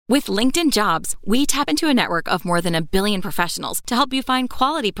With LinkedIn Jobs, we tap into a network of more than 1 billion professionals to help you find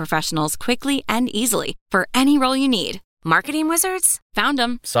quality professionals quickly and easily for any role you need. Marketing wizards? Found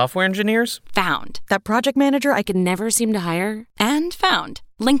them. Software engineers? Found. That project manager I could never seem to hire? And found.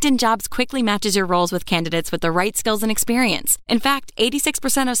 LinkedIn Jobs quickly matches your roles with candidates with the right skills and experience. In fact,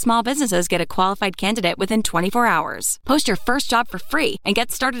 86% of small businesses get a qualified candidate within 24 hours. Post your first job for free and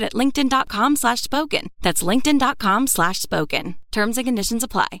get started at linkedin.com/spoken. That's linkedin.com/spoken. Terms and conditions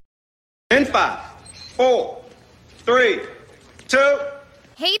apply. In 5, 4, 3, 2.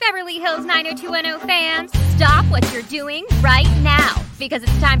 Hey, Beverly Hills 90210 fans, stop what you're doing right now, because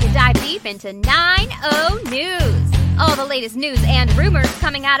it's time to dive deep into 90 News. All the latest news and rumors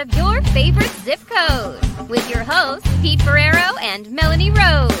coming out of your favorite zip code. With your hosts, Pete Ferrero and Melanie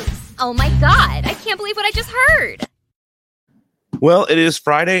Rose. Oh my God, I can't believe what I just heard. Well, it is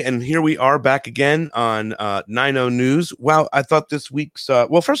Friday, and here we are back again on 90 News. Wow, I thought this week's...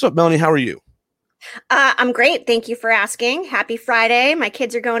 well, first up, Melanie, how are you? I'm great. Thank you for asking. Happy Friday. My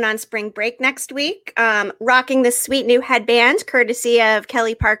kids are going on spring break next week. Rocking this sweet new headband, courtesy of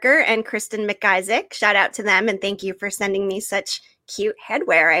Kelly Parker and Kristen McIsaac. Shout out to them, and thank you for sending me such cute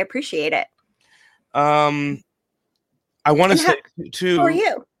headwear. I appreciate it. I want to say, too... How are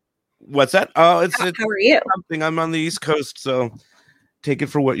you? What's that? Oh, how are you? Something. I'm on the East Coast, so take it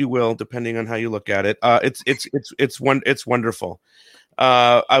for what you will, depending on how you look at it. It's wonderful.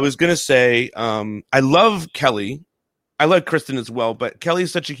 I was gonna say, I love Kelly. I like Kristen as well, but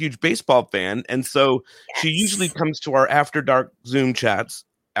Kelly's such a huge baseball fan, and so she usually comes to our After Dark Zoom chats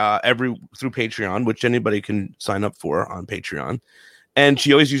through Patreon, which anybody can sign up for on Patreon. And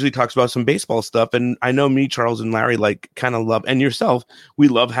she always usually talks about some baseball stuff. And I know me, Charles, and Larry kind of love, and yourself, we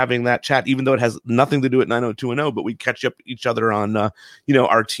love having that chat, even though it has nothing to do with 90210, but we catch up each other on,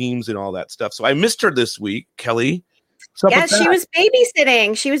 our teams and all that stuff. So I missed her this week, Kelly. Yeah, she was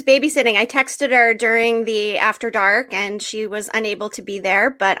babysitting. I texted her during the After Dark, and she was unable to be there.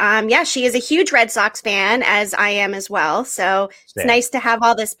 But she is a huge Red Sox fan, as I am as well. So it's nice to have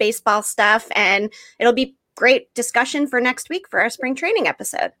all this baseball stuff, and it'll be great discussion for next week for our spring training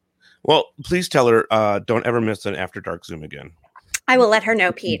episode. Well, please tell her don't ever miss an After Dark Zoom again. I will let her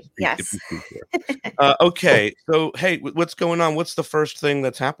know, Pete. Yes. Okay. So, hey, what's going on? What's the first thing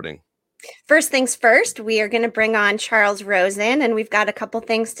that's happening? First things first, we are going to bring on Charles Rosen, and we've got a couple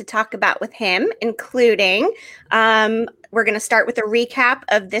things to talk about with him, including we're going to start with a recap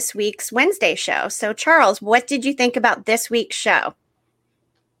of this week's Wednesday show. So, Charles, what did you think about this week's show?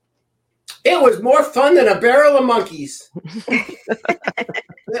 It was more fun than a barrel of monkeys. It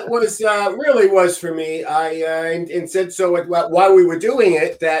was really was for me. I said so while we were doing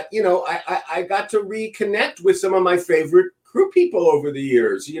it that I got to reconnect with some of my favorite crew people over the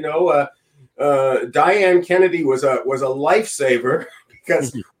years. Diane Kennedy was a lifesaver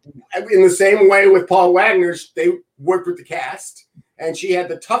because in the same way with Paul Wagner, they worked with the cast, and she had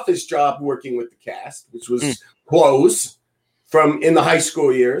the toughest job working with the cast, which was clothes from in the high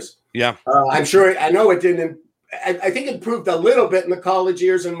school years. Yeah. I know it didn't. I think it improved a little bit in the college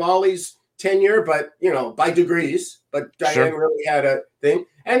years in Molly's tenure, but, by degrees. But Diane really had a thing.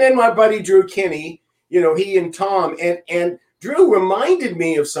 And then my buddy Drew Kinney, he and Tom. And Drew reminded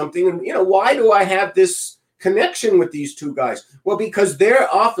me of something. And, why do I have this connection with these two guys? Well, because their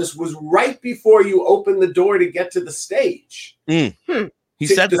office was right before you open the door to get to the stage. He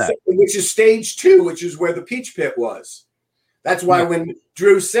said that. Which is stage 2, which is where the Peach Pit was. That's why when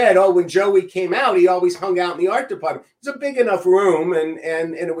Drew said, when Joey came out, he always hung out in the art department. It was a big enough room, and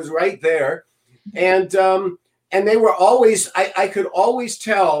it was right there. And they were always, I could always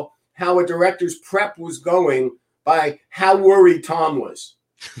tell how a director's prep was going by how worried Tom was.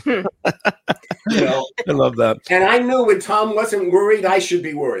 I love that. And I knew when Tom wasn't worried, I should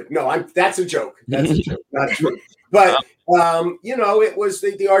be worried. No, that's a joke. That's a joke, not true. But, it was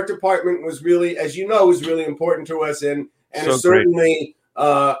the art department was really, as you know, was really important to us. And so certainly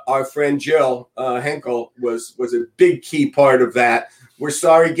our friend Jill Henkel was a big key part of that. We're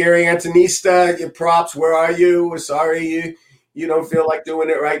sorry, Gary Antonista, your props, where are you? We're sorry you don't feel like doing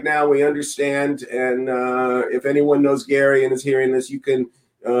it right now. We understand. And if anyone knows Gary and is hearing this, you can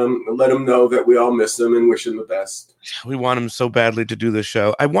let him know that we all miss him and wish him the best. We want him so badly to do this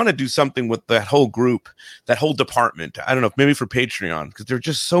show. I want to do something with that whole group, that whole department. I don't know, maybe for Patreon, because they're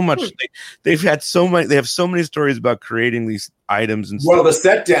just so much. They have so many stories about creating these items and stuff. Well, the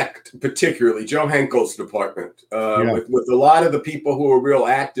set deck, particularly Joe Henkel's department, with a lot of the people who are real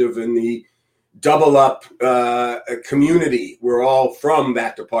active in the Double Up community, we're all from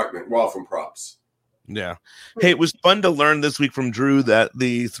that department. We're all from props. Yeah. Hey, it was fun to learn this week from Drew that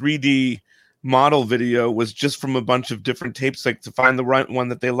the 3D model video was just from a bunch of different tapes, like to find the right one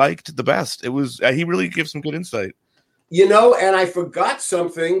that they liked the best. It was he really gives some good insight. You know, and I forgot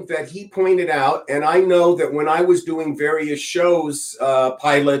something that he pointed out, and I know that when I was doing various shows,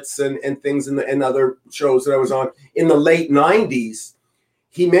 pilots and things and other shows that I was on in the late 90s,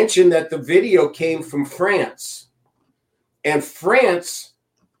 he mentioned that the video came from France. And France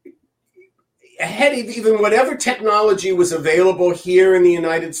had even whatever technology was available here in the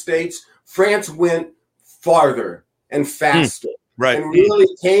United States, France went farther and faster. Right. And really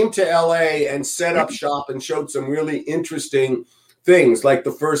came to LA and set up shop and showed some really interesting things, like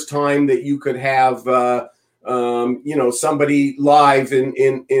the first time that you could have, somebody live in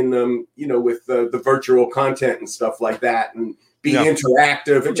with the virtual content and stuff like that, and be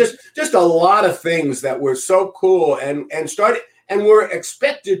interactive, and just a lot of things that were so cool and started and were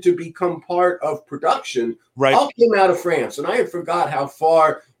expected to become part of production. Right. All came out of France, and I had forgot how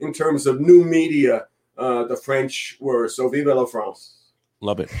far in terms of new media the French were. So vive la France.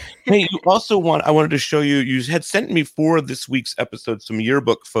 Love it. Hey, you also I wanted to show you, you had sent me for this week's episode some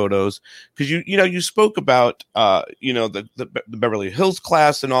yearbook photos, because you spoke about the Beverly Hills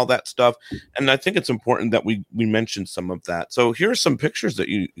class and all that stuff, and I think it's important that we mention some of that. So here are some pictures that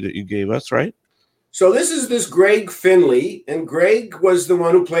you gave us, right? So this is Greg Finley, and Greg was the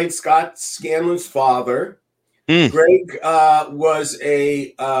one who played Scott Scanlon's father. Greg was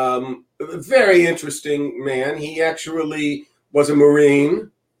a very interesting man. He actually was a Marine,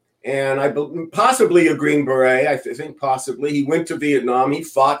 and possibly a Green Beret. I think possibly. He went to Vietnam. He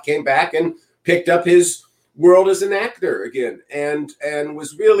fought, came back, and picked up his world as an actor again, and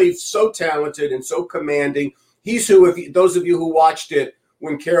was really so talented and so commanding. He's who, those of you who watched it,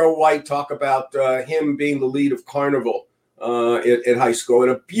 when Carol White talked about him being the lead of Carnival at high school,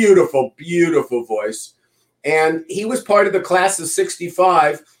 and a beautiful, beautiful voice. And he was part of the class of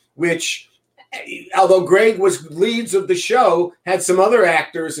 65, which, although Greg was leads of the show, had some other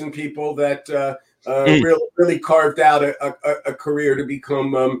actors and people that really carved out a career to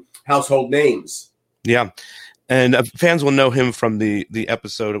become household names. Yeah. And fans will know him from the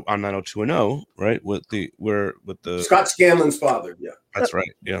episode on 90210, right? With the Scott Scanlon's father. Yeah, that's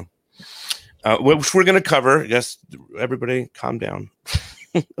right. Yeah, which we're going to cover. Yes, everybody, calm down.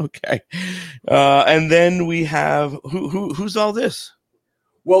 Okay, and then we have who's all this?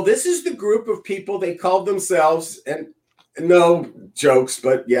 Well, this is the group of people. They called themselves, and no jokes,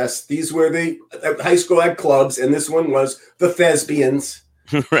 but yes, these were the high school had clubs, and this one was the Thespians.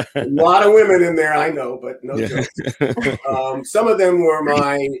 Right. A lot of women in there, I know, but no jokes. Some of them were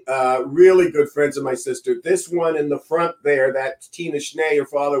my really good friends of my sister. This one in the front there, that Tina Schnee, her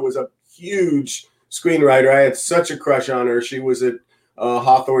father was a huge screenwriter. I had such a crush on her. She was at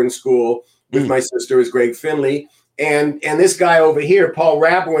Hawthorne School with my sister, is Greg Finley. And this guy over here, Paul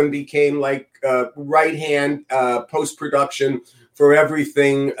Rabwin, became like right-hand post-production for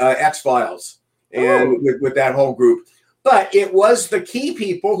everything X-Files, and with that whole group. But it was the key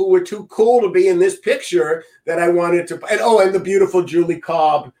people who were too cool to be in this picture that I wanted to. And the beautiful Julie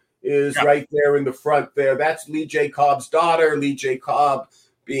Cobb is right there in the front there. That's Lee J. Cobb's daughter, Lee J. Cobb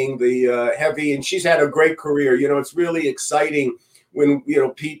being the heavy. And she's had a great career. You know, it's really exciting when,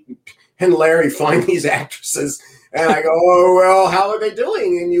 Pete and Larry find these actresses. And I go, oh, well, how are they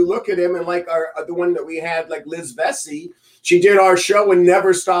doing? And you look at him, and like the one that we had, like Liz Vesey, she did our show and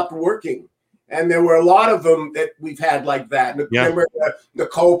never stopped working. And there were a lot of them that we've had like that. Yeah. Remember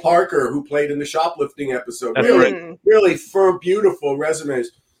Nicole Parker, who played in the shoplifting episode. Really firm, beautiful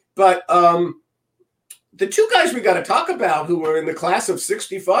resumes. But the two guys we got to talk about who were in the class of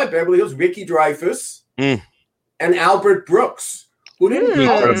 65, Beverly Hills, Ricky Dreyfuss and Albert Brooks, who didn't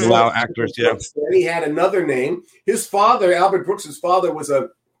allow actors. Yeah, and he had another name. His father, Albert Brooks's father, was a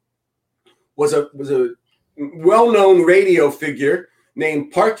well-known radio figure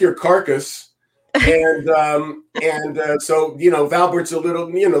named Park Your Carcass. And so, Valbert's a little,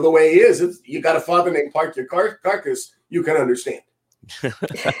 the way he is, you got a father named Park Your Carcass, you can understand.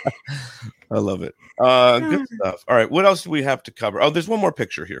 I love it. Good stuff. All right. What else do we have to cover? Oh, there's one more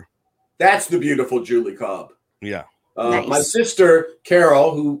picture here. That's the beautiful Julie Cobb. Yeah. Nice. My sister,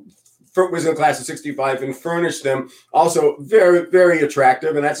 Carol, who was in the class of 65 and furnished them, also very, very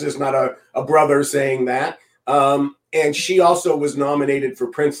attractive. And that's just not a brother saying that. And she also was nominated for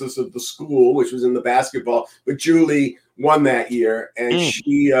Princess of the School, which was in the basketball. But Julie won that year, and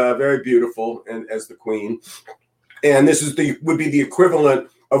she very beautiful and as the queen. And this would be the equivalent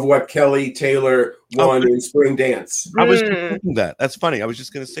of what Kelly Taylor won in Spring Dance. I was just thinking that. That's funny. I was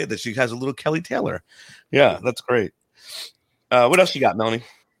just going to say that she has a little Kelly Taylor. Yeah, that's great. What else you got, Melanie?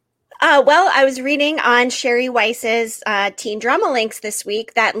 Well, I was reading on Sherry Weiss's Teen Drama Links this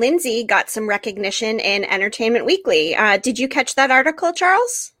week that Lindsay got some recognition in Entertainment Weekly. Did you catch that article,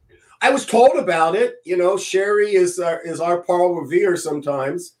 Charles? I was told about it. You know, Sherry is our Paul Revere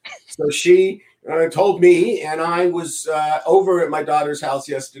sometimes. So she told me, and I was over at my daughter's house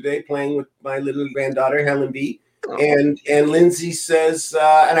yesterday playing with my little granddaughter, Helen B. And Lindsay says,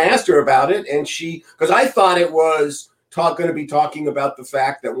 and I asked her about it, and because I thought it was going to be talking about the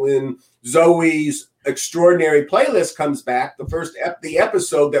fact that when Zoe's Extraordinary Playlist comes back, the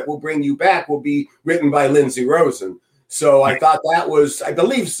episode that will bring you back will be written by Lindsay Rosen. So I thought that was, I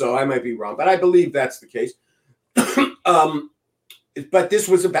believe so. I might be wrong, but I believe that's the case. But this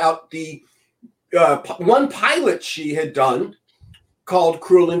was about the one pilot she had done called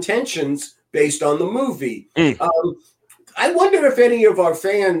Cruel Intentions, based on the movie. I wonder if any of our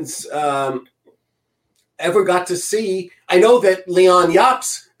fans ever got to see, I know that Leon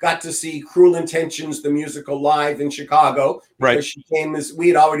Yaps got to see Cruel Intentions, the musical, live in Chicago. Right. She came we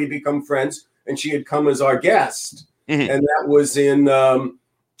had already become friends, and she had come as our guest. And that was in,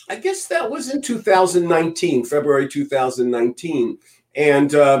 I guess that was in 2019, February 2019.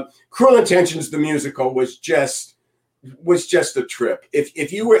 And Cruel Intentions, the musical, was just a trip.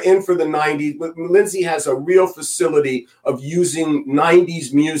 If you were in for the 90s, Lindsay has a real facility of using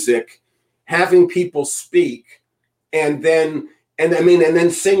 90s music, having people speak, and then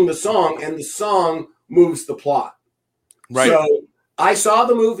sing the song, and the song moves the plot. Right. So I saw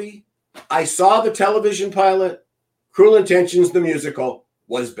the movie, I saw the television pilot. Cruel Intentions, the musical,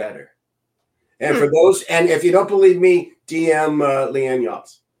 was better. And for those, and if you don't believe me, DM Leanne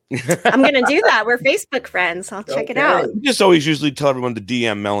Yaps. I'm going to do that. We're Facebook friends. I'll check it out. I just always usually tell everyone to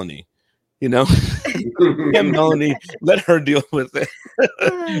DM Melanie. You know, DM Melanie, let her deal with it.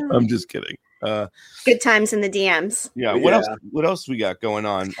 I'm just kidding. Good times in the DMs. Yeah. What else we got going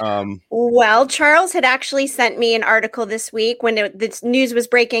on? Well, Charles had actually sent me an article this week when the news was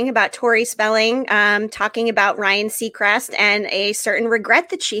breaking about Tori Spelling, talking about Ryan Seacrest and a certain regret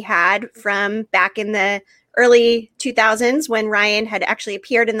that she had from back in the early 2000s when Ryan had actually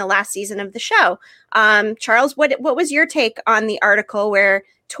appeared in the last season of the show. Charles, what was your take on the article where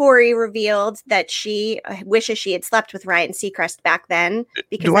Tori revealed that she wishes she had slept with Ryan Seacrest back then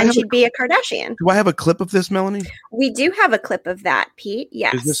because then she'd be a Kardashian? Do I have a clip of this, Melanie? We do have a clip of that, Pete.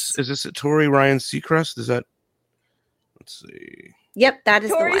 Yes. Is this a Tori Ryan Seacrest? Is that? Let's see. Yep, that is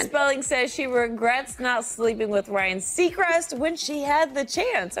Tori the one. Spelling says she regrets not sleeping with Ryan Seacrest when she had the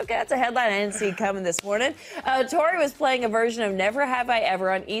chance. Okay, that's a headline I didn't see coming this morning. Tori was playing a version of Never Have I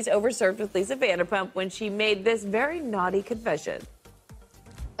Ever on Ease Over Surfed with Lisa Vanderpump when she made this very naughty confession.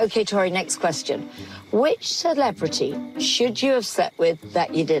 Okay, Tori, next question. Which celebrity should you have slept with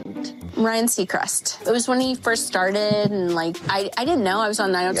that you didn't? Ryan Seacrest. It was when he first started, and I didn't know. I was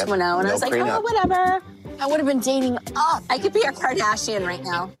on 90210, and I was like, oh, whatever. I would have been dating up. I could be a Kardashian right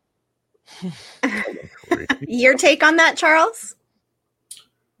now. Your take on that, Charles?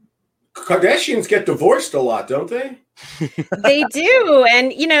 Kardashians get divorced a lot, don't they? They do.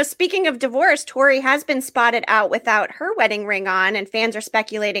 And, speaking of divorce, Tori has been spotted out without her wedding ring on, and fans are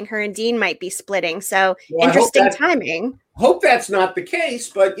speculating her and Dean might be splitting. So interesting timing. Hope that's not the case.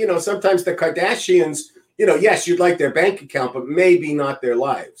 But, sometimes the Kardashians, yes, you'd like their bank account, but maybe not their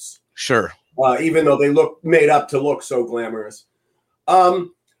lives. Sure. Even though they look made up to look so glamorous. There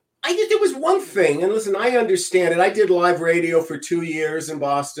was one thing, and listen, I understand it. I did live radio for 2 years in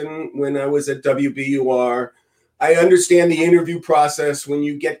Boston when I was at WBUR. I understand the interview process when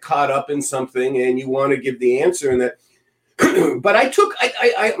you get caught up in something and you want to give the answer, and that. But I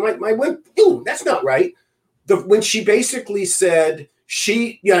went, that's not right. When she basically said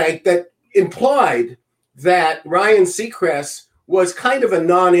that implied that Ryan Seacrest was kind of a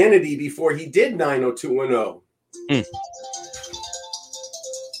non-entity before he did 90210.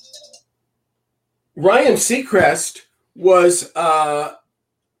 Ryan Seacrest was the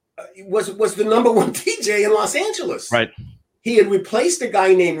number one DJ in Los Angeles. Right. He had replaced a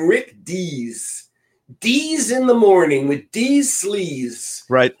guy named Rick Dees. Dees in the morning with Dees Sleaze.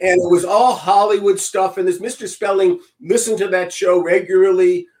 Right. And it was all Hollywood stuff. And this Mr. Spelling listened to that show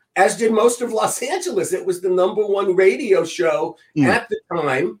regularly, as did most of Los Angeles. It was the number one radio show at the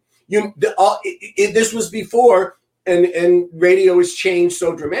time. This was before, and radio has changed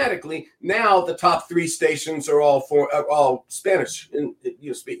so dramatically. Now the top three stations are all Spanish,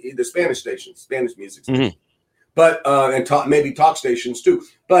 the Spanish stations, Spanish music stations. But maybe talk stations too.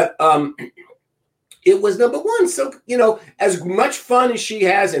 But it was number one. So, as much fun as she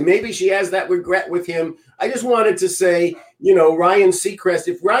has, and maybe she has that regret with him, I just wanted to say, Ryan Seacrest,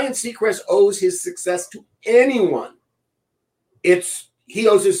 if Ryan Seacrest owes his success to anyone, it's he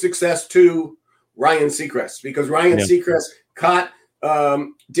owes his success to Ryan Seacrest, because Ryan Seacrest caught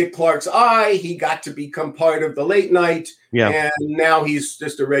Dick Clark's eye. He got to become part of the late night, and now he's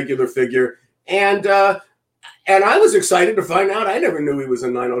just a regular figure. And I was excited to find out. I never knew he was a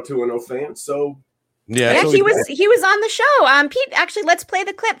 90210 fan. So yeah, he was on the show. Pete, actually, let's play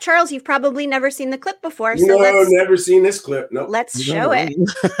the clip. Charles, you've probably never seen the clip before. So never seen this clip. No, let's show it.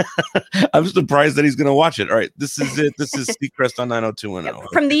 I'm surprised that he's going to watch it. All right, this is it. This is Seacrest on 90210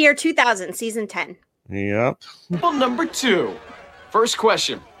 from the year 2000, season 10. Yep. Well, number 2. First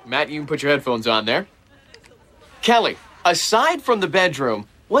question. Matt, you can put your headphones on there. Kelly, aside from the bedroom,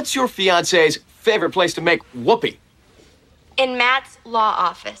 what's your fiance's favorite place to make whoopee? In Matt's law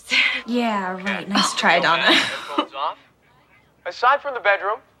office. Yeah, right. Nice try, Donna. Aside from the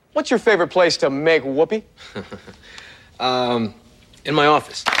bedroom, what's your favorite place to make whoopee? In my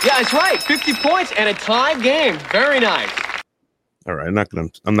office. Yeah, that's right. 50 points and a tie game. Very nice. All right, I'm not gonna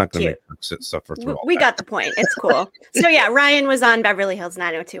make sit suffer through. We got the point. It's cool. So yeah, Ryan was on Beverly Hills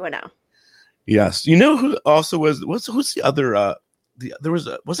 90210. Yes, you know who also was? Who's the other?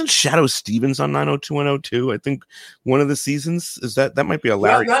 Wasn't Shadow Stevens on 90210 I think one of the seasons. Is that might be a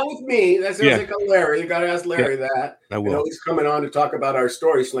Larry? Not with me. That sounds like a Larry. You got to ask Larry that. I will. You know, he's coming on to talk about our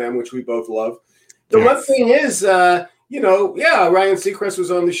Story Slam, which we both love. The one thing is, Ryan Seacrest was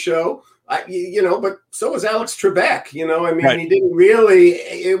on the show. But so was Alex Trebek. He didn't really.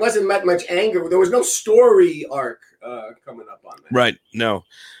 It wasn't much anger. There was no story arc coming up on that. Right. No.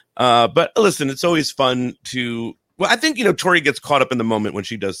 But listen, it's always fun to. Well, I think Tori gets caught up in the moment when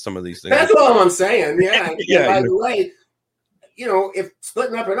she does some of these things. That's all I'm saying. Yeah. By the way, if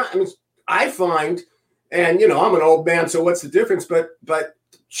splitting up or not, I find, and I'm an old man, so what's the difference? But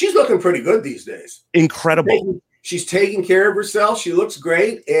she's looking pretty good these days. Incredible. She's taking care of herself. She looks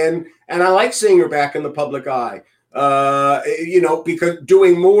great, and I like seeing her back in the public eye. Because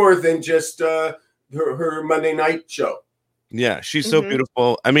doing more than just her Monday night show. Yeah, she's so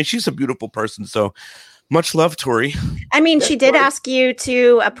beautiful. She's a beautiful person. So much love, Tori. She did ask you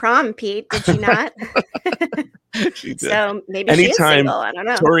to a prom, Pete. Did she not? She did. So maybe she's single. I don't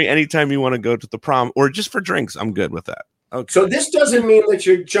know. Tori, anytime you want to go to the prom or just for drinks, I'm good with that. Okay. So this doesn't mean that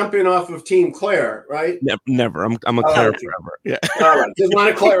you're jumping off of Team Claire, right? Never. I'm a Claire forever. Yeah. All right. Just want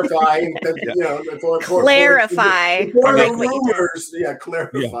to clarify. Clarify. Before the rumors. Yeah,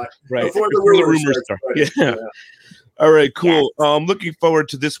 clarify. Yeah, right. Before the rumors start. Right. Yeah. All right, cool. Yes. Looking forward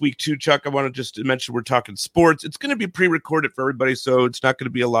to this week too, Chuck. I want to just mention we're talking sports. It's going to be pre-recorded for everybody, so it's not going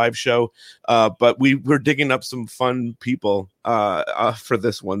to be a live show. But we're digging up some fun people for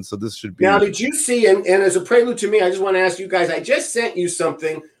this one, so this should be. Now, did you see? And as a prelude to me, I just want to ask you guys. I just sent you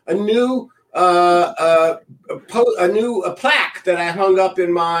something, a new plaque that I hung up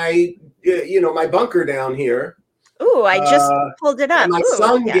in my my bunker down here. Ooh, I just pulled it up. My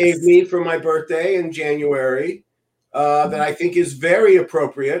son gave me for my birthday in January. That I think is very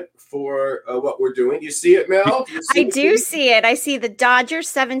appropriate for what we're doing. You see it, Mel? I do see it. I see the Dodgers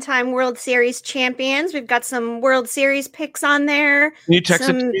 7-time World Series champions. We've got some World Series picks on there. Can you text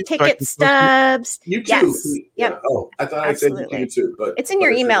some ticket stubs. You too. Yes. Yep. Yeah. Oh, I thought I said you too, but it's in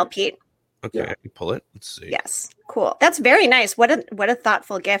your email, Pete. Okay, I can pull it. Let's see. Yes, cool. That's very nice. What a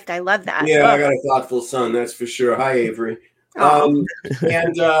thoughtful gift. I love that. Yeah, I got a thoughtful son. That's for sure. Hi, Avery. So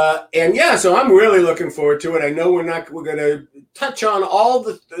I'm really looking forward to it. I know we're going to touch on all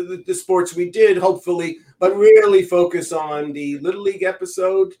the sports we did, hopefully, but really focus on the Little League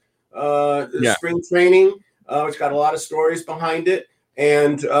episode, spring training, which got a lot of stories behind it.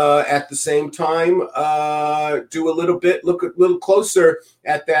 And at the same time, do a little bit, look a little closer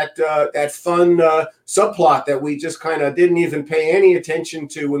at that fun subplot that we just kind of didn't even pay any attention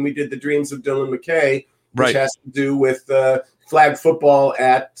to when we did the Dreams of Dylan McKay. Which has to do with flag football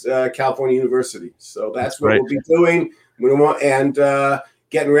at California University. So that's what we'll be doing. And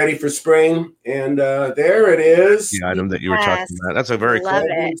getting ready for spring. And there it is. The item that you were talking about. That's a very cool.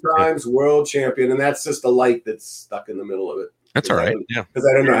 7 times world champion. And that's just a light that's stuck in the middle of it. That's all right. Yeah. Because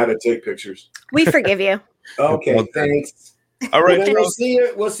I don't know how to take pictures. We forgive you. Okay. Thanks. All right.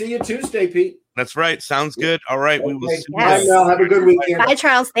 We'll see you Tuesday, Pete. That's right. Sounds good. All right. We will see you. Bye, Mel. Have a good weekend. Bye,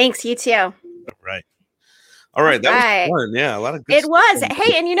 Charles. Thanks. You too. All right. All right, that was fun. Yeah, a lot of good stuff. It was.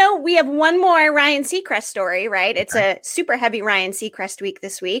 Hey, and we have one more Ryan Seacrest story, right? It's a super heavy Ryan Seacrest week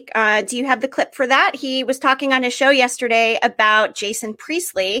this week. Do you have the clip for that? He was talking on his show yesterday about Jason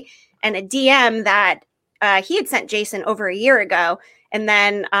Priestley and a DM that he had sent Jason over a year ago. And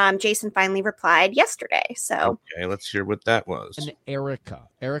then Jason finally replied yesterday. So okay, let's hear what that was. And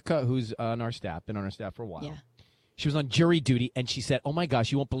Erica, who's on our staff, been on our staff for a while. Yeah. She was on jury duty, and she said, "Oh my gosh,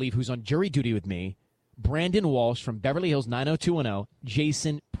 you won't believe who's on jury duty with me. Brandon Walsh from Beverly Hills 90210,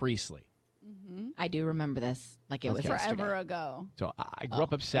 Jason Priestley. I do remember this like it was forever yesterday. ago. So I grew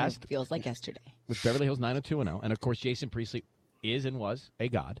up obsessed. It feels like yesterday. With Beverly Hills 90210. And, of course, Jason Priestley is and was a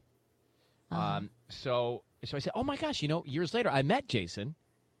god. So I said, oh, my gosh, years later, I met Jason.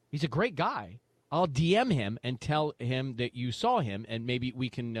 He's a great guy. I'll DM him and tell him that you saw him, and maybe we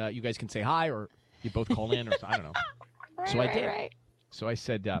can, you guys can say hi, or you both call in, or I don't know. So I did. Right. So I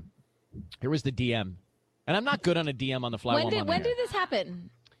said, here was the DM. And I'm not good on a DM on the fly. When did this happen?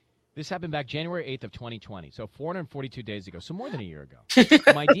 This happened back January 8th of 2020, so 442 days ago, so more than a year ago.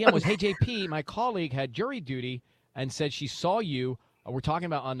 My DM was, hey, JP, my colleague had jury duty and said she saw you. We're talking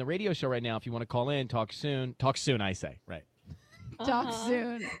about on the radio show right now. If you want to call in, talk soon. Talk soon, I say. Right. Talk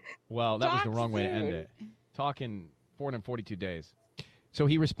soon. Well, that was the wrong way to end it. Talking 442 days. So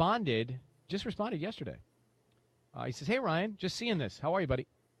he just responded yesterday. He says, hey, Ryan, just seeing this. How are you, buddy?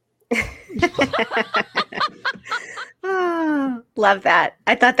 Love that.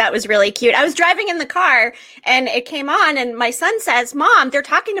 I thought that was really cute. I was driving in the car and it came on and my son says, Mom, they're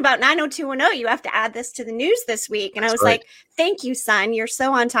talking about 90210. You have to add this to the news this week. And I was like, thank you, son. You're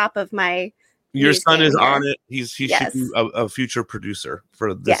so on top of my Your son is on it. He's a future producer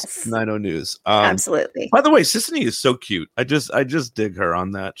for this 90 News. Absolutely. By the way, Sissany is so cute. I just dig her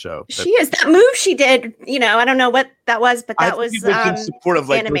on that show. She is. That move she did, I don't know what that was, but that was in support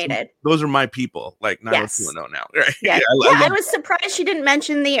of animated. Those are my people, like 90210 now. Right? Yeah. I was surprised she didn't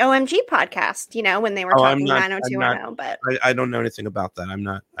mention the OMG podcast, when they were talking 90210. But I don't know anything about that.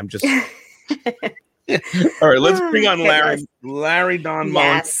 I'm just all right, let's bring on Larry Don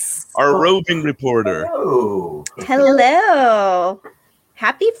Mullen, our roving reporter. Hello.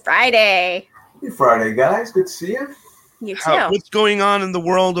 Happy Friday. Happy Friday, guys. Good to see you. You too. What's going on in the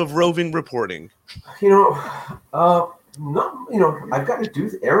world of roving reporting? I've got to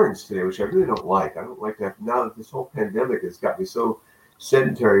do errands today, which I really don't like. I don't like to have, now that this whole pandemic has got me so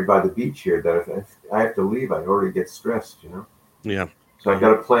sedentary by the beach here that if I have to leave, I already get stressed, Yeah. So I've got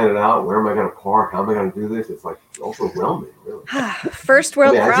to plan it out. Where am I going to park? How am I going to do this? It's like overwhelming, really. First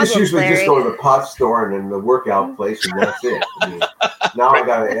world I problems, just usually Larry. just go to the pot store and then the workout place, and that's it. Now I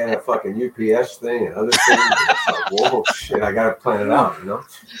got to add a fucking UPS thing and other things. And it's like, whoa, shit! I got to plan it out.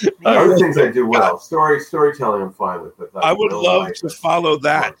 Other things I do well. Storytelling, I'm fine with. But I would love to follow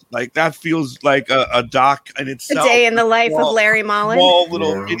that. Like that feels like a doc in itself. A day in the life of Larry Mullen. Small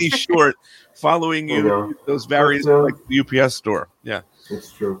little mini short, following you those various like the UPS store. Yeah.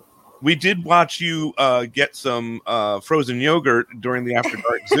 It's true. We did watch you get some frozen yogurt during the After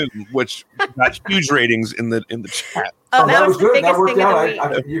Dark Zoom, which got huge ratings in the chat. Oh, that was good. That worked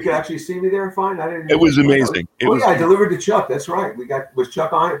out. You can actually see me there fine. I didn't. It was amazing. I delivered to Chuck. That's right. Was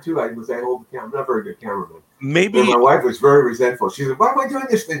Chuck on it too? I hold the camera. I'm not a very good cameraman. Maybe and my wife was very resentful. She said, "Why am I doing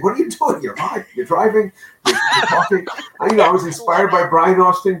this thing? What are you doing? You're hot. You're driving. You're talking." I was inspired by Brian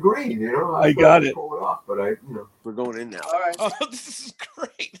Austin Green. I got it. Pull it off, but we're going in now. All right. Oh, this is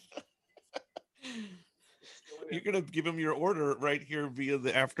great. You're gonna give him your order right here via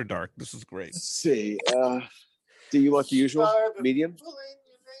the After Dark. This is great. Let's see. Do you want the usual medium?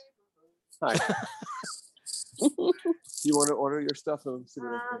 Hi. You want to order your stuff? Yes. Can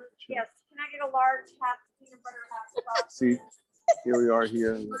I get a large half peanut butter, half sauce? See, here we are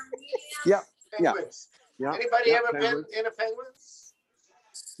here. Yeah. Penguins. Yeah. Anybody ever been in a Penguins?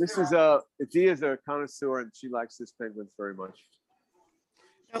 This is Dia's a connoisseur, and she likes this Penguins very much.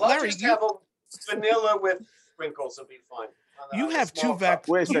 Larry, just have a vanilla with sprinkles will be fine. You have two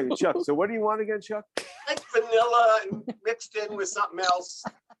Wait a second, Chuck. So what do you want again, Chuck? Like vanilla mixed in with something else,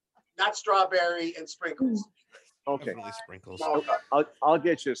 not strawberry and sprinkles. Okay. Sprinkles. I'll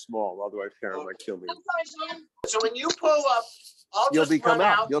get you a small. Otherwise, Karen might kill me. So when you pull up, You'll come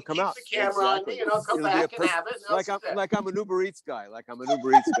out. You'll come out. The camera on me, come back and have it. Like I'm an Uber Eats guy.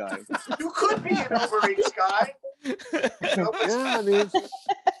 You could be an Uber Eats guy. Yeah, I mean.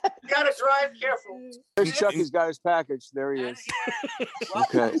 You gotta drive careful. There's Chuck. He's got his package. There he is.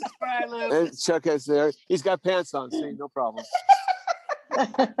 Okay. And Chuck has there. He's got pants on. See, no problem.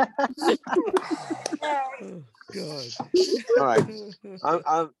 God. All right.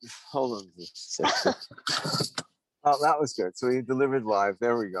 I'm hold on. Oh, that was good. So he delivered live.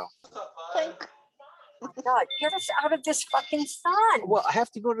 There we go. Oh my God, get us out of this fucking sun. Well, I have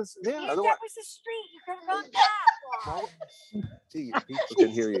to go to That was the street. You could have gone back. Gee, people can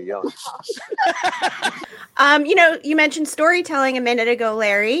hear you yelling. You mentioned storytelling a minute ago,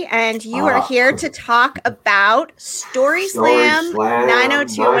 Larry, and you are here to talk about Story Slam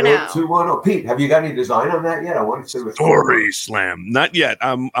 90210. 90210. Pete, have you got any design on that yet? I want to say Story Slam. Not yet.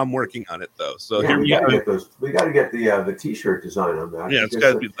 I'm working on it though. So here we go. We got to get the T-shirt design on that. Yeah, it's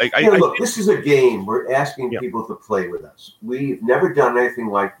got to be like. Look, this is a game. We're asking people to play with us. We've never done anything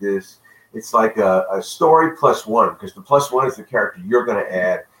like this. It's like a story plus one, because the plus one is the character you're going to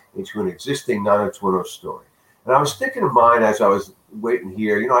add into an existing 90210 story. And I was thinking of mine as I was waiting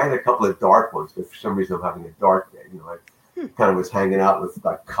here. I had a couple of dark ones, but for some reason I'm having a dark day. I kind of was hanging out with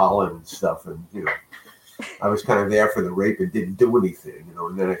like Colin and stuff, and I was kind of there for the rape and didn't do anything,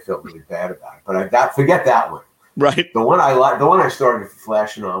 and then I felt really bad about it. But forget that one. Right. The one I started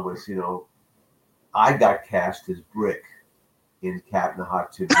flashing on was, I got cast as Brick in Cat in the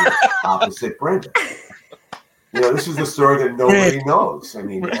Hot Tin Roof opposite Brenda. This is a story that nobody knows. I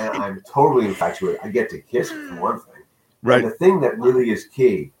mean, I'm totally infatuated. I get to kiss her for one thing. Right. And the thing that really is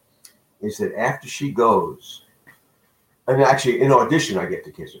key is that after she goes, and actually in audition I get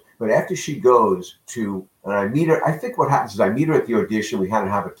to kiss her, but after she goes to, and I meet her, I think what happens is I meet her at the audition, we had to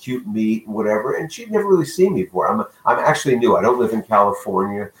have a cute meet and whatever, and she'd never really seen me before. I'm actually new. I don't live in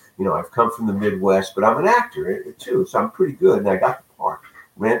California. I've come from the Midwest, but I'm an actor too, so I'm pretty good, and I got the part.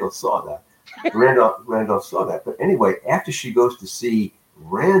 Randall saw that. Randolph saw that. But anyway, after she goes to see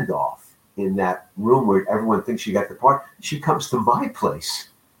Randolph in that room where everyone thinks she got the part, she comes to my place.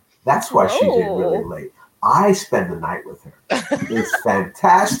 That's why she's in really late. I spend the night with her. It's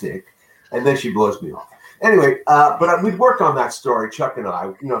fantastic. And then she blows me off. Anyway, but we'd work on that story, Chuck and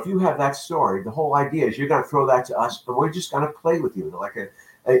I. If you have that story, the whole idea is you're going to throw that to us, and we're just going to play with you like in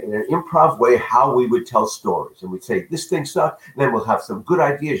an improv way how we would tell stories. And we'd say, this thing sucked, and then we'll have some good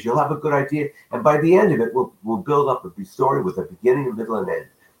ideas. You'll have a good idea. And by the end of it, we'll build up a story with a beginning, a middle, and end.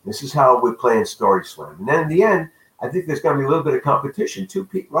 This is how we're playing Story Slam. And then in the end, I think there's going to be a little bit of competition too,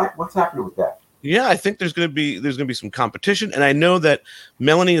 Pete, right? What's happening with that? Yeah, I think there's going to be some competition, and I know that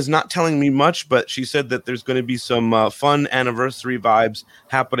Melanie is not telling me much, but she said that there's going to be some fun anniversary vibes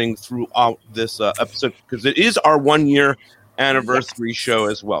happening throughout this episode, because it is our 1 year anniversary show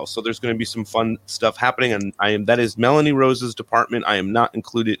as well. So there's going to be some fun stuff happening, and that is Melanie Rose's department. I am not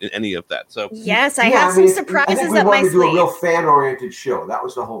included in any of that. So yes, I have some surprises up my sleeve. We wanted to do a real fan-oriented show. That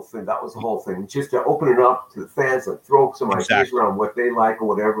was the whole thing. Just to open it up to the fans, like throw some ideas around what they like or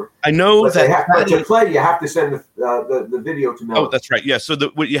whatever. I know but to play, you have to send the video to Melanie. Oh, that's right. Yeah. So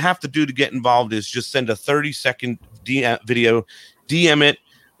what you have to do to get involved is just send a 30-second video, DM it.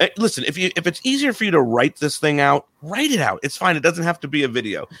 Listen, if it's easier for you to write this thing out, write it out. It's fine. It doesn't have to be a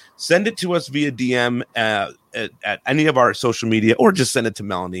video. Send it to us via DM at any of our social media, or just send it to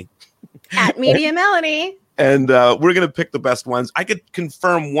Melanie. At Media Melanie. And we're going to pick the best ones. I could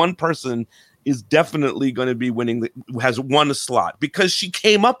confirm one person is definitely going to be winning, has won a slot because she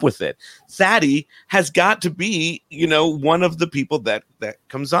came up with it. Thaddy has got to be, one of the people that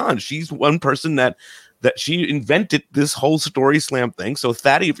comes on. She's one person that she invented this whole Story Slam thing. So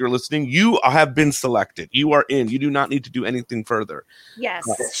Thaddy, if you're listening, you have been selected. You are in. You do not need to do anything further. Yes,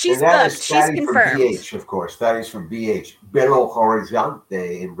 she's booked. She's confirmed. From BH, of course. Thaddy's from BH. Belo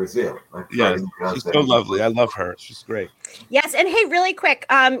Horizonte in Brazil. Yes, she's so lovely. I love her. She's great. Yes, and hey, really quick,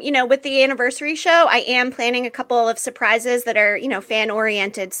 with the anniversary show, I am planning a couple of surprises that are,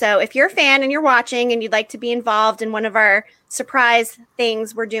 fan-oriented. So if you're a fan and you're watching and you'd like to be involved in one of our surprise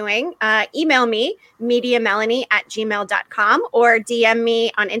things we're doing, email me, mediamelanie@gmail.com, or DM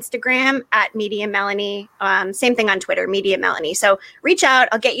me on Instagram at mediamelanie. Same thing on Twitter, Media Melanie. So reach out.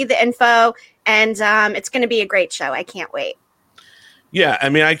 I'll get you the info, and it's going to be a great show. I can't wait. Yeah, I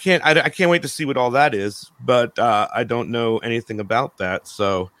mean, I can't wait to see what all that is, but I don't know anything about that.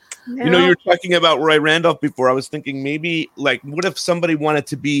 So, you were talking about Roy Randolph before. I was thinking maybe, what if somebody wanted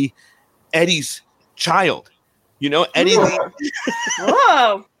to be Eddie's child? Eddie.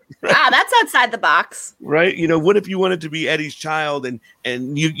 Whoa. Wow, that's outside the box. Right? What if you wanted to be Eddie's child and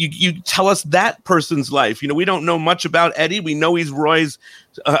you tell us that person's life? We don't know much about Eddie. We know he's Roy's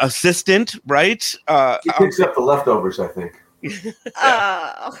assistant, right? He picks up the leftovers, I think.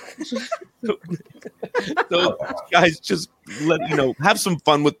 Oh. So guys, just have some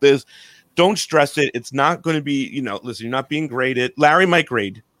fun with this. Don't stress it. It's not going to be, listen, you're not being graded. Larry might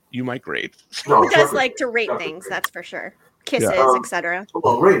grade. You might grade. Who does like to rate things, that's for sure. Kisses, etc.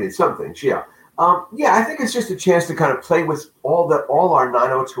 Well, rated some things, yeah. I think it's just a chance to kind of play with all our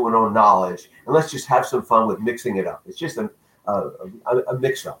 90210 knowledge, and let's just have some fun with mixing it up. It's just a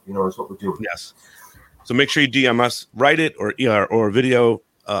mix up, is what we're doing. Yes. So make sure you DM us, write it or video,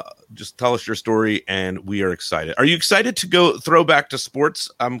 Just tell us your story, and we are excited. Are you excited to go throw back to sports?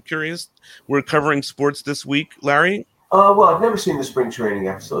 I'm curious. We're covering sports this week, Larry. Well, I've never seen the spring training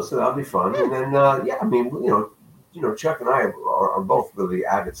episode, so that'll be fun. And then, yeah, I mean, you know, Chuck and I are both really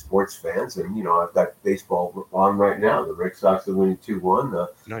avid sports fans, and I've got baseball on right now. The Red Sox are winning 2-1.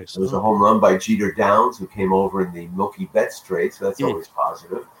 Nice. There was a home run by Jeter Downs, who came over in the Milky Betts trade, so that's always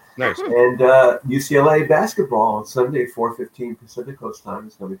positive. Nice. And UCLA basketball on Sunday, 4:15 Pacific Coast time.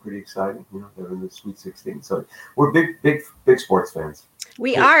 It's going to be pretty exciting. They're in the Sweet 16, so we're big sports fans.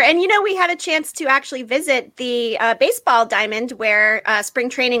 We are. And, we had a chance to actually visit the baseball diamond where spring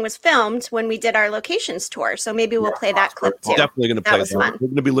training was filmed when we did our locations tour. So maybe we'll play that clip too. Definitely going to play that. We're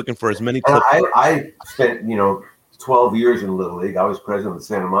going to be looking for as many clips. I spent, 12 years in Little League. I was president of the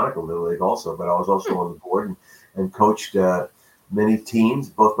Santa Monica Little League also, but I was also on the board and coached many teams.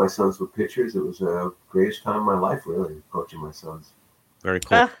 Both my sons were pitchers. It was the greatest time of my life, really, coaching my sons. Very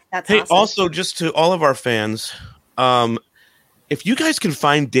cool. That's hey, awesome. Also, just to all of our fans, if you guys can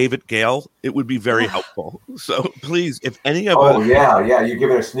find David Gale, it would be very helpful. So please, if any of us... Oh, yeah. You're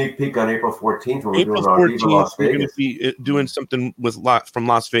giving a sneak peek on April 14th when we're doing our Viva Las we're going Vegas. to be doing something from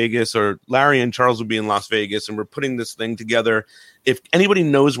Las Vegas, or Larry and Charles will be in Las Vegas, and we're putting this thing together. If anybody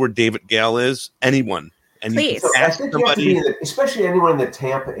knows where David Gale is, anyone, and please. You can ask somebody, especially anyone in the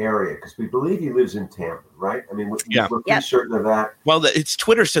Tampa area, because we believe he lives in Tampa, right? I mean, we're pretty certain of that. Well, his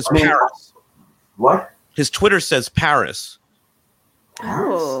Twitter says Paris. What? His Twitter says Paris.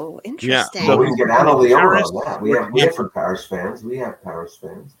 Oh, interesting. Yeah. So we can get Anna Leona on that. We have some Paris fans. We have Paris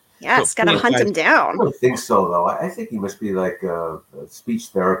fans. Yes, got to hunt him down. I don't think so, though. I think he must be like a speech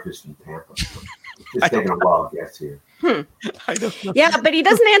therapist in Tampa. Just taking a wild guess here. I don't know. Yeah, but he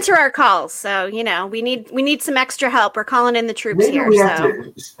doesn't answer our calls, so we need some extra help. We're calling in the troops Maybe here. we have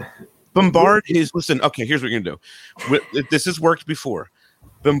to bombard his. Listen, okay. Here's what we're gonna do. This has worked before.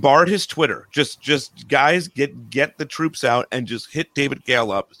 Bombard his Twitter. Just guys, get the troops out and just hit David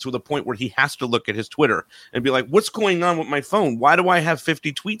Gale up to the point where he has to look at his Twitter and be like, "What's going on with my phone? Why do I have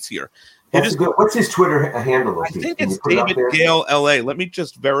 50 tweets here?" What's his Twitter handle? I think it's David Gale LA. Let me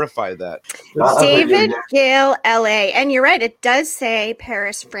just verify that. David Gale LA, and you're right. It does say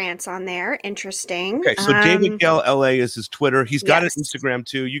Paris, France on there. Interesting. Okay, so David Gale LA is his Twitter. He's got an Instagram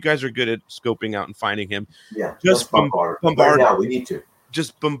too. You guys are good at scoping out and finding him. Yeah, just bombard. Right now, we need to.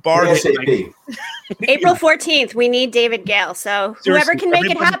 Just bombard ASAP. April 14th, we need David Gale. So whoever can make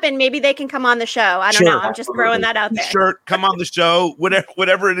it happen, maybe they can come on the show. I don't know. I'm just throwing that out there. T-shirt, come on the show.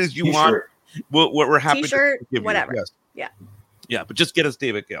 Whatever it is you want. We're happy T-shirt, to give whatever. You. Yes. Yeah. Yeah, but just get us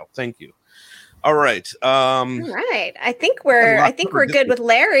David Gale. Thank you. All right. All right. I think we're good with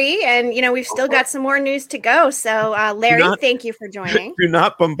Larry, and we've still got some more news to go. So Larry, thank you for joining. Do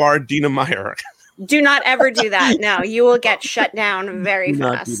not bombard Dina Meyer. Do not ever do that. No, you will get shut down very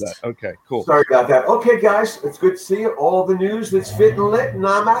fast. Do that. Okay, cool. Sorry about that. Okay, guys, it's good to see you. All the news that's fit and lit, and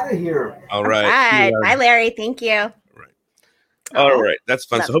I'm out of here. All right. Bye, Larry. Thank you. All right, that's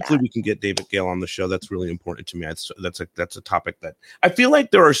fun. So hopefully we can get David Gale on the show. That's really important to me. That's a topic that I feel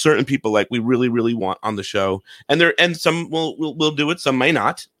like there are certain people like we really, really want on the show, and some will do it, some may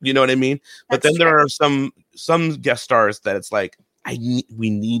not. You know what I mean? But then there are some guest stars that it's like we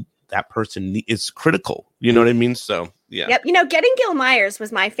need. That person is critical. You know what I mean? So, yeah. Yep. Getting Gil Myers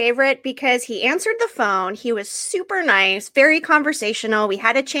was my favorite because he answered the phone. He was super nice, very conversational. We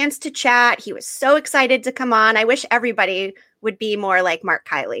had a chance to chat. He was so excited to come on. I wish everybody would be more like Mark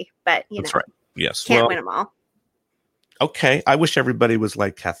Kiley, but, That's right. Yes. Can't win them all. Okay. I wish everybody was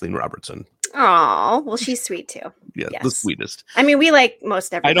like Kathleen Robertson. Oh, well, she's sweet too. Yeah, yes. The sweetest. I mean, we like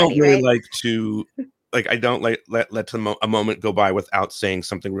most everybody. I don't really right? like to... I don't let a moment go by without saying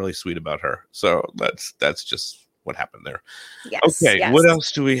something really sweet about her. So that's just what happened there. Yes, okay. Yes. What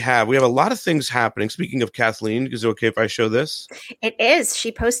else do we have? We have a lot of things happening. Speaking of Kathleen, is it okay if I show this? It is. She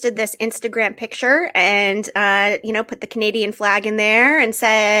posted this Instagram picture and, put the Canadian flag in there and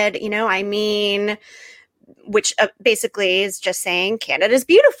said, which basically is just saying Canada's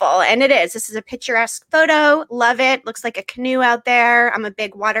beautiful. And it is. This is a picturesque photo. Love it. Looks like a canoe out there. I'm a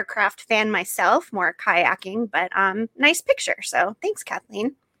big watercraft fan myself, more kayaking, but nice picture. So thanks,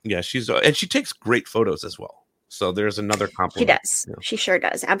 Kathleen. Yeah, and she takes great photos as well. So there's another compliment. She does. Yeah. She sure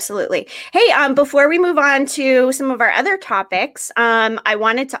does. Absolutely. Hey, before we move on to some of our other topics, I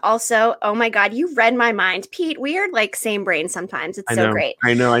wanted to also, oh my God, you read my mind. Pete, we are like same brain sometimes. It's so great.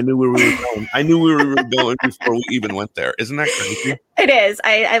 I know. I knew we were going. I knew we were going before we even went there. Isn't that crazy? It is.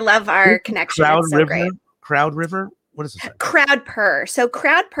 I love our connection. Crowd it's so River? Great. Crowd River? What is it? Crowd Purr. So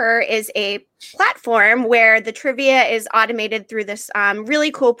Crowd Purr is a platform where the trivia is automated through this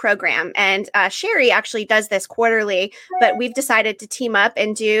really cool program. And Sherry actually does this quarterly, but we've decided to team up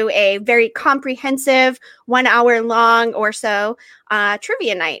and do a very comprehensive 1 hour long or so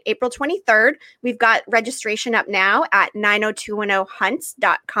trivia night, April 23rd. We've got registration up now at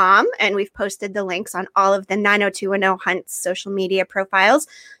 90210hunts.com, and we've posted the links on all of the 90210 Hunts social media profiles.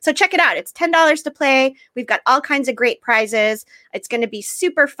 So check it out. It's $10 to play. We've got all kinds of great prizes. It's going to be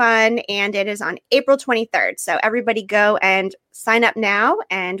super fun, and it is on April 23rd. So everybody go and sign up now,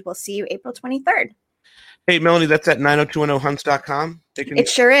 and we'll see you April 23rd. Hey, Melanie, that's at 90210hunts.com? It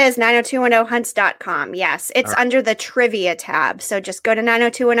sure is, 90210hunts.com. Yes, it's under the trivia tab. So just go to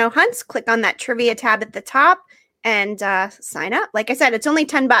 90210hunts, click on that trivia tab at the top, and sign up. Like I said, it's only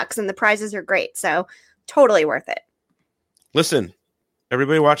 $10, and the prizes are great. So totally worth it. Listen,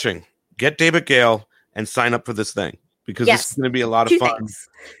 everybody watching, get David Gale and sign up for this thing, because this is going to be a lot of fun.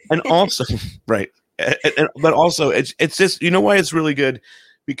 And also, right. But also, it's just, you know why it's really good?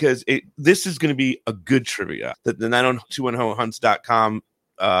 Because this is going to be a good trivia. The 90210hunts.com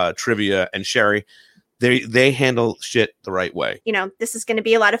trivia and Sherry, they handle shit the right way. You know, this is going to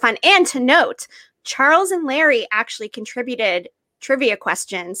be a lot of fun. And to note, Charles and Larry actually contributed trivia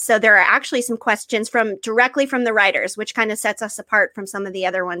questions. So there are actually some questions directly from the writers, which kind of sets us apart from some of the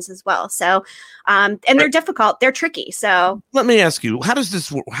other ones as well. So, and they're difficult, they're tricky. So let me ask you, how does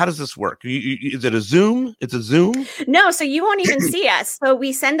this work? Is it a Zoom? It's a Zoom? No, so you won't even see us. So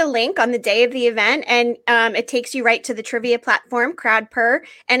we send a link on the day of the event, and it takes you right to the trivia platform, CrowdPer,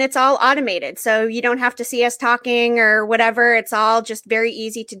 and it's all automated. So you don't have to see us talking or whatever. It's all just very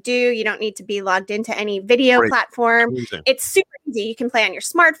easy to do. You don't need to be logged into any video platform. Amazing. It's super easy. You can play on your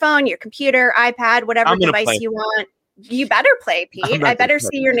smartphone, your computer, iPad, whatever device you want. You better play, Pete. I better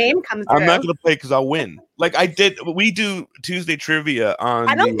see your name come through. I'm not going to play because I'll win. Like I did. We do Tuesday trivia on.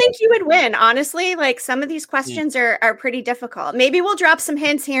 I don't think you would win, honestly. Like some of these questions are pretty difficult. Maybe we'll drop some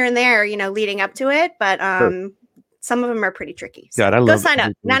hints here and there, leading up to it. But some of them are pretty tricky. So God, go sign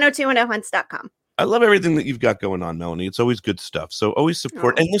up. 90210hunts.com. I love everything that you've got going on, Melanie. It's always good stuff. So always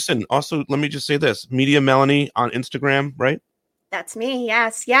support. And listen, also, let me just say this. Media Melanie on Instagram, right? That's me.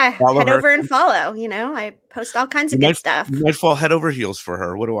 Yes. Yeah. Head over and follow. I post all kinds of good stuff. You might fall head over heels for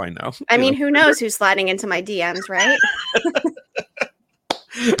her. What do I know? I mean, who knows who's sliding into my DMs, right?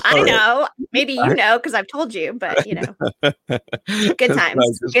 I know. Maybe you know because I've told you, but good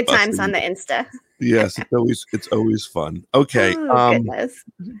times. Good times on the Insta. Yes, it's always fun. Okay. Goodness.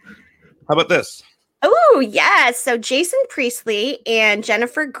 How about this? Oh, yes. So Jason Priestley and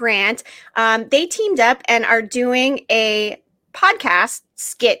Jennifer Grant, they teamed up and are doing a podcast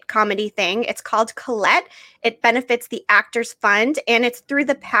skit comedy thing. It's called Colette. It benefits the Actors Fund, and it's through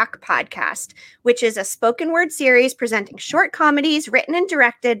the PAC podcast, which is a spoken word series presenting short comedies written and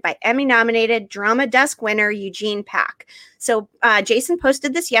directed by Emmy-nominated Drama Desk winner Eugene Pack. So Jason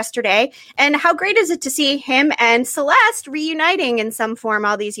posted this yesterday, and how great is it to see him and Celeste reuniting in some form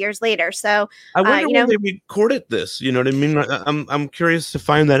all these years later? So I wonder when they recorded this. You know what I mean? I'm curious to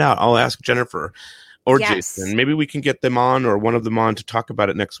find that out. I'll ask Jennifer. Or Jason. Maybe we can get them on or one of them on to talk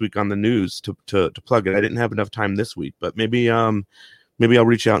about it next week on the news to plug it. I didn't have enough time this week, but maybe I'll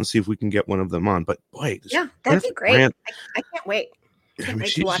reach out and see if we can get one of them on. But boy, that'd be great. I can't wait.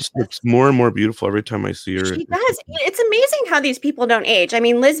 She just looks more and more beautiful every time I see her. She does. It's amazing how these people don't age. I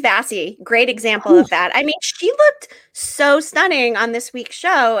mean, Liz Vassy, great example of that. I mean, she looked so stunning on this week's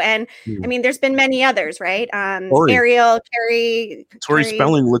show. And I mean, there's been many others, right? Ariel, Carrie. Tori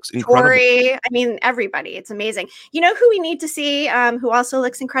Spelling looks incredible. Tori, I mean, everybody. It's amazing. You know who we need to see who also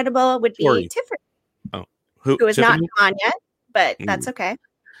looks incredible would be Tiffany. Oh, who is not on yet, but that's okay.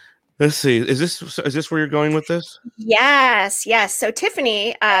 Let's see. Is this where you're going with this? Yes. So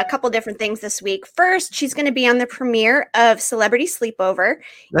Tiffany, a couple different things this week. First, she's going to be on the premiere of Celebrity Sleepover.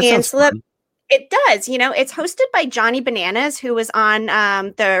 It does. It's hosted by Johnny Bananas, who was on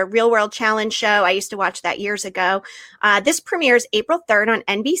the Real World Challenge show. I used to watch that years ago. This premieres April 3rd on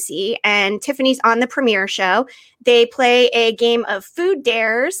NBC, and Tiffany's on the premiere show. They play a game of food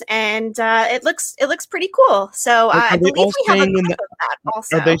dares, and it looks pretty cool. So I believe we have a clip of that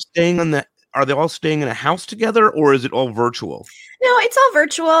also. Are they all staying in a house together, or is it all virtual? No, it's all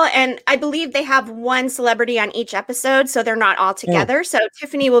virtual, and I believe they have one celebrity on each episode, so they're not all together. So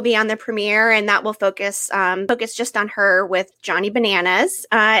Tiffany will be on the premiere, and that will focus just on her with Johnny Bananas.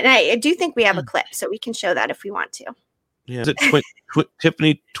 And I do think we have a clip, so we can show that if we want to. Yeah, is it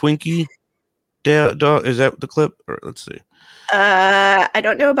Tiffany Twinkie? Is that the clip? Or let's see. I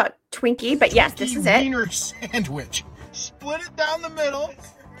don't know about Twinkie, but yes, this is it. Wiener sandwich. Split it down the middle.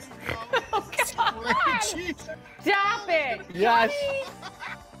 Oh, God. Stop it. Yes.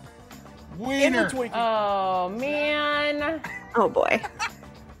 Wiener. Twinkie. Oh, man. Oh, boy.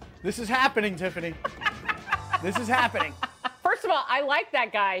 This is happening, Tiffany. This is happening. First of all, I like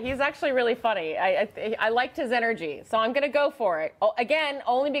that guy. He's actually really funny. I liked his energy, so I'm going to go for it. Oh, again,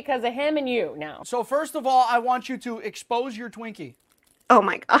 only because of him and you now. So first of all, I want you to expose your Twinkie. Oh,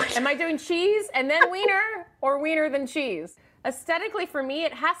 my gosh. Am I doing cheese and then wiener or wiener then cheese? Aesthetically, for me,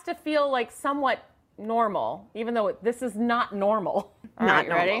 it has to feel like somewhat normal, even though this is not normal. All Not right,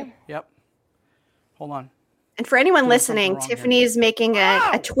 normal. ready? Yep. Hold on. And for anyone Doing listening, something wrong Tiffany's making a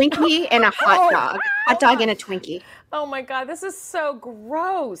Twinkie and a hot dog. Hot dog and a Twinkie. Oh my God, this is so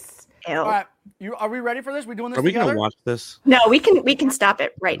gross. Ew. All right. Are we ready for this? We doing this Are we together? gonna watch this? No, we can stop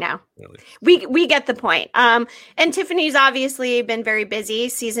it right now. Really? We get the point. And Tiffany's obviously been very busy.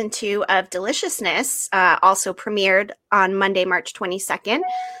 Season 2 of Deliciousness also premiered on Monday, March 22nd.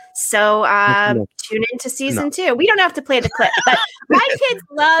 So tune into season 2. We don't have to play the clip, but my kids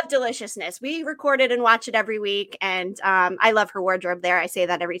love Deliciousness. We record it and watch it every week, and I love her wardrobe there. I say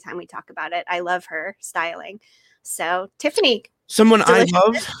that every time we talk about it. I love her styling. So Tiffany, Someone I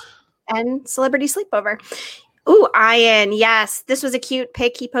love. and Celebrity Sleepover. Ooh, Ian. Yes, this was a cute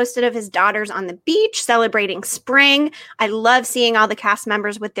pic he posted of his daughters on the beach celebrating spring. I love seeing all the cast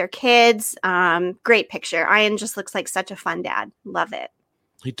members with their kids. Great picture. Ian just looks like such a fun dad. Love it.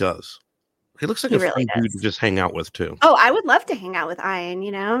 He does. He looks like He a really fun dude to just hang out with too. Oh, I would love to hang out with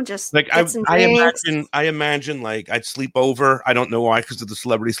Ian, just Like get some I drinks. imagine like I'd sleep over. I don't know why, because of the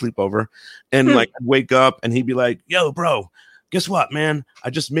celebrity sleepover, and Hmm. like I'd wake up and he'd be like, "Yo, bro, guess what, man? I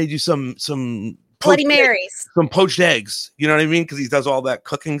just made you some Bloody poached Marys. eggs, some poached eggs." You know what I mean? Because he does all that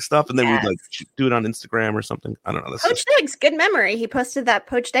cooking stuff, and then we'd like do it on Instagram or something. I don't know. That's Poached eggs, good memory. He posted that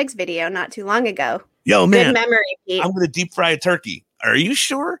poached eggs video not too long ago. Yo, man, Good memory, Pete. I'm gonna deep fry a turkey. Are you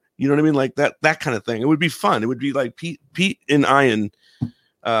sure? You know what I mean? Like that kind of thing. It would be fun. It would be like Pete and Ian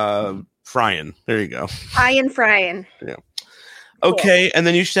frying. There you go. Ian frying. Yeah. Okay, and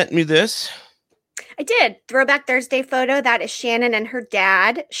then you sent me this. I did. Throwback Thursday photo. That is Shannon and her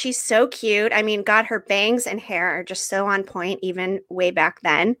dad. She's so cute. I mean, God, her bangs and hair are just so on point, even way back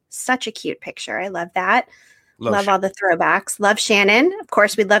then. Such a cute picture. I love that. Love all the throwbacks. Love Shannon. Of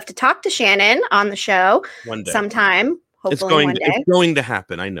course, we'd love to talk to Shannon on the show One day. sometime. Hopefully one day. It's going to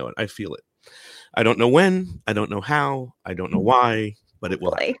happen. I know it. I feel it. I don't know when. I don't know how. I don't know why, but it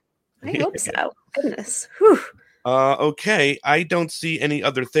will. I hope so. Goodness. Whew. Okay. I don't see any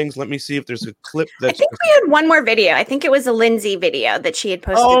other things. Let me see if there's a clip I that's think we had one more video. I think it was a Lindsay video that she had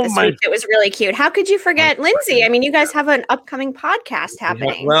posted this week. It was really cute. How could you forget Lindsay? I mean, you guys have an upcoming podcast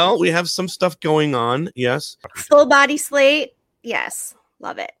happening. Well, we have some stuff going on. Yes. Full body slate. Yes.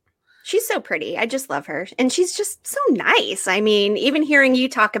 Love it. She's so pretty. I just love her. And she's just so nice. I mean, even hearing you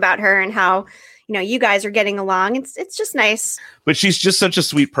talk about her and how, you guys are getting along, it's just nice. But she's just such a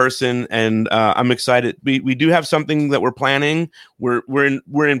sweet person, and I'm excited. We do have something that we're planning. We're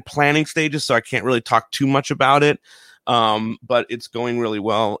in planning stages, so I can't really talk too much about it. But it's going really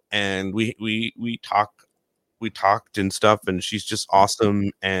well, and we talked and stuff, and she's just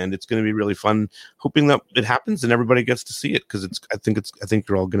awesome, and it's going to be really fun. Hoping that it happens and everybody gets to see it, because I think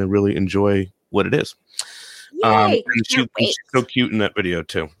you're all going to really enjoy what it is. Yay, and she's so cute in that video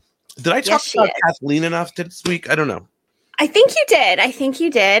too. Did I talk Yes, she about is. Kathleen enough this week? I don't know. I think you did. I think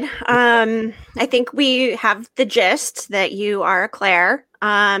we have the gist that you are a Claire. Just For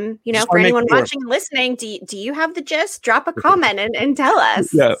wanna make anyone sure. watching and listening, do you have the gist? Drop a comment and tell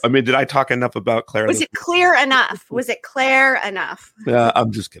us. Yeah, I mean, did I talk enough about Claire? Was it clear enough? Was it clear enough?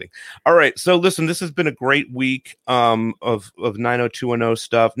 I'm just kidding. All right. So listen, this has been a great week of 90210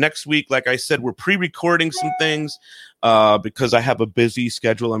 stuff. Next week, like I said, we're pre-recording some things because I have a busy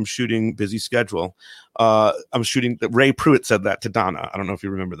schedule. I'm shooting Ray Pruitt said that to Donna. I don't know if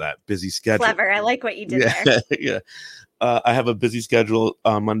you remember that. Busy schedule. Clever. I like what you did there. Yeah. I have a busy schedule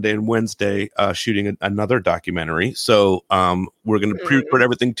Monday and Wednesday shooting another documentary. So we're going to pre-record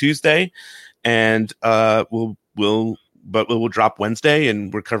everything Tuesday, and we'll drop Wednesday,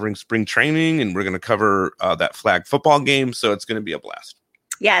 and we're covering spring training, and we're going to cover that flag football game. So it's going to be a blast.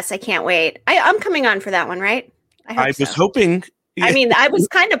 Yes, I can't wait. I'm coming on for that one, right? I was hoping. I mean, I was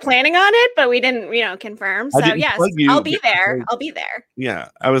kind of planning on it, but we didn't, confirm. I So didn't yes, plug you I'll be there. because- I'll be there. Yeah,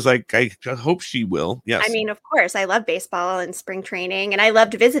 I was like, I hope she will. Yes. I mean, of course, I love baseball and spring training, and I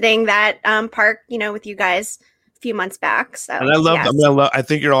loved visiting that park, with you guys a few months back. So, and I love. yes. I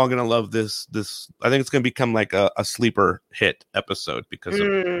think you're all gonna love this. I think it's gonna become like a sleeper hit episode because of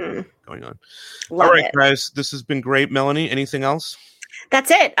what's going on. Love All right, it. guys, this has been great. Melanie, anything else?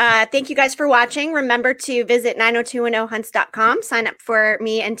 That's it. Thank you guys for watching. Remember to visit 90210hunts.com. Sign up for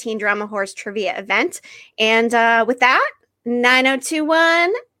me and Teen Drama Horse Trivia event. And with that,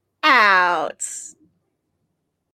 9021 out.